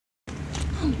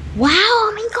Wow,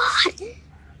 oh my god.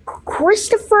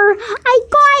 Christopher, I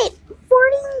got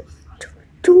 40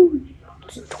 to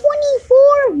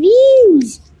 24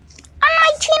 views on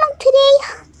my channel today.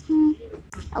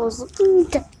 I was looking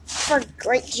for a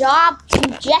great job to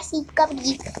Jesse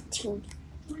Gubby to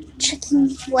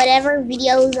checking whatever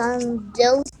videos on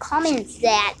those comments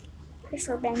that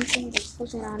Christopher Benson is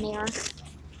posting on there.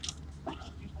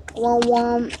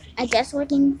 Well, I just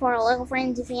looking for a little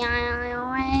friends if you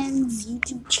on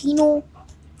YouTube channel.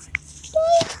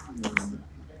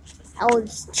 I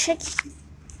was checking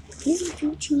his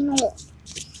YouTube channel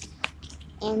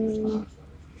and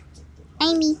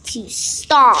I need to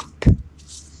stop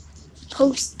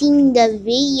posting the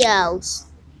videos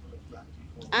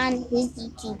on his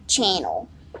YouTube channel.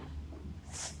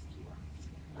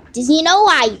 Does he know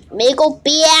why Miguel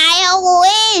B.I.O.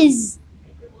 is?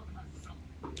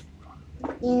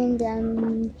 And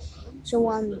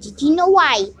did you know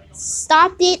why I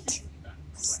stopped it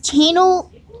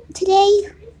channel today?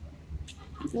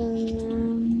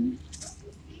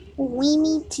 We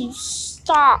need to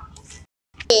stop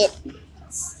it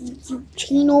YouTube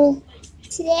channel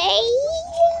today.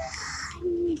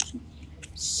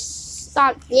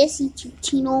 Stop this YouTube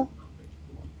channel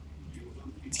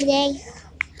today.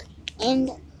 And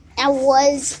I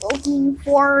was looking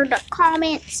for the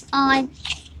comments on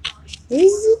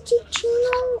this YouTube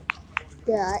channel,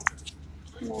 but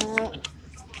no,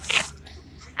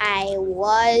 I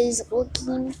was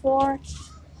looking for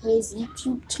his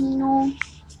YouTube channel.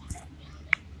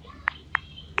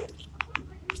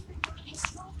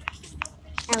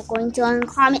 I'm going to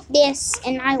uncomment this,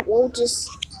 and I will just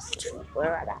worry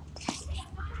about that.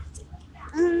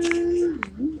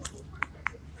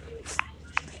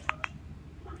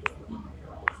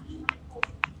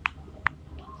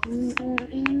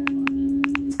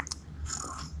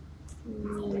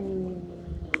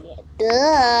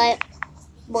 Good,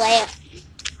 but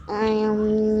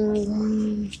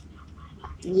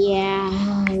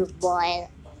yeah, but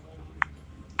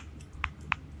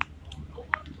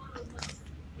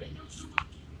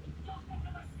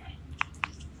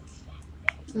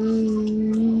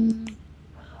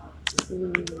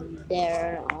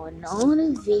there are no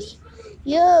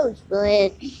videos,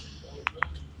 but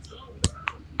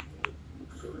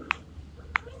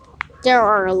there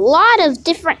are a lot of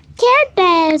different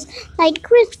characters like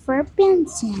Christopher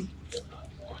Benson.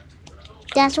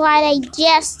 That's why I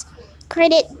just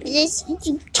created this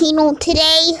YouTube channel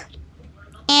today,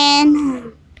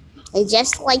 and I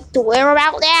just like to wear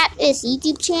about that, this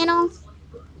YouTube channel.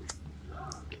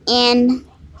 And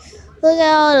look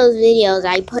at all those videos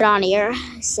I put on here.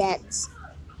 Sets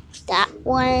that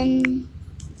one,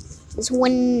 this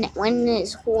one,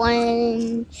 this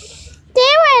one.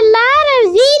 There were a lot of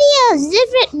videos,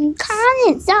 different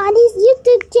comments on his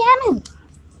YouTube channel.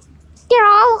 There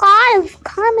are a lot of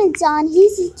comments on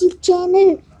his YouTube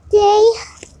channel today.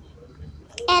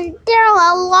 And there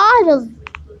are a lot of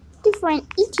different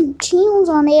YouTube channels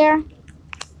on there.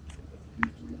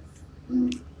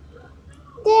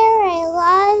 There are a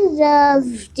lot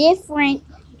of different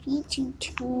YouTube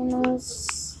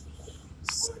channels.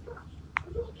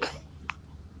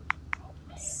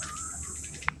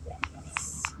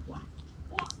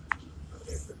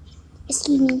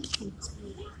 Excuse me.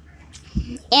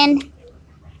 And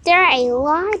there are a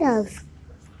lot of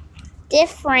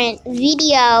different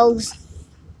videos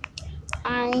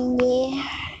on there.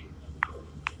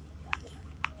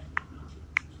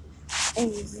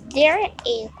 And there are a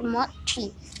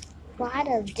lot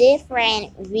of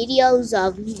different videos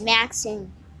of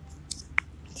Maxon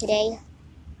today.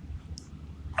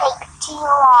 Take too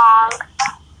long.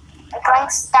 We're going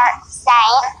to start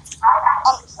saying in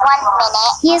 1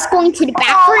 minute. He is going to the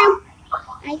bathroom.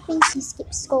 I think he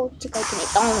skipped school to go to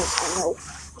McDonald's. I know.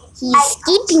 He's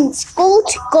skipping school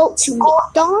to go to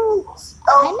McDonald's.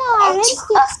 I know. I already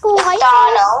skipped school.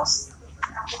 McDonald's.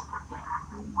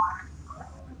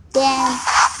 Then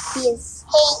he is.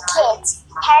 Hey kids,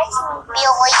 Harrison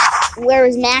Billy. Where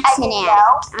is Maxon at?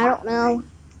 I don't know.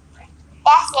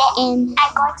 That's it. And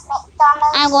I'm going to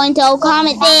McDonald's. I'm going to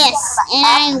comment this, and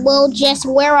I will just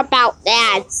worry about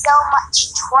that. So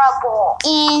much trouble.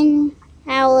 And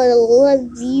I would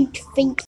love you to think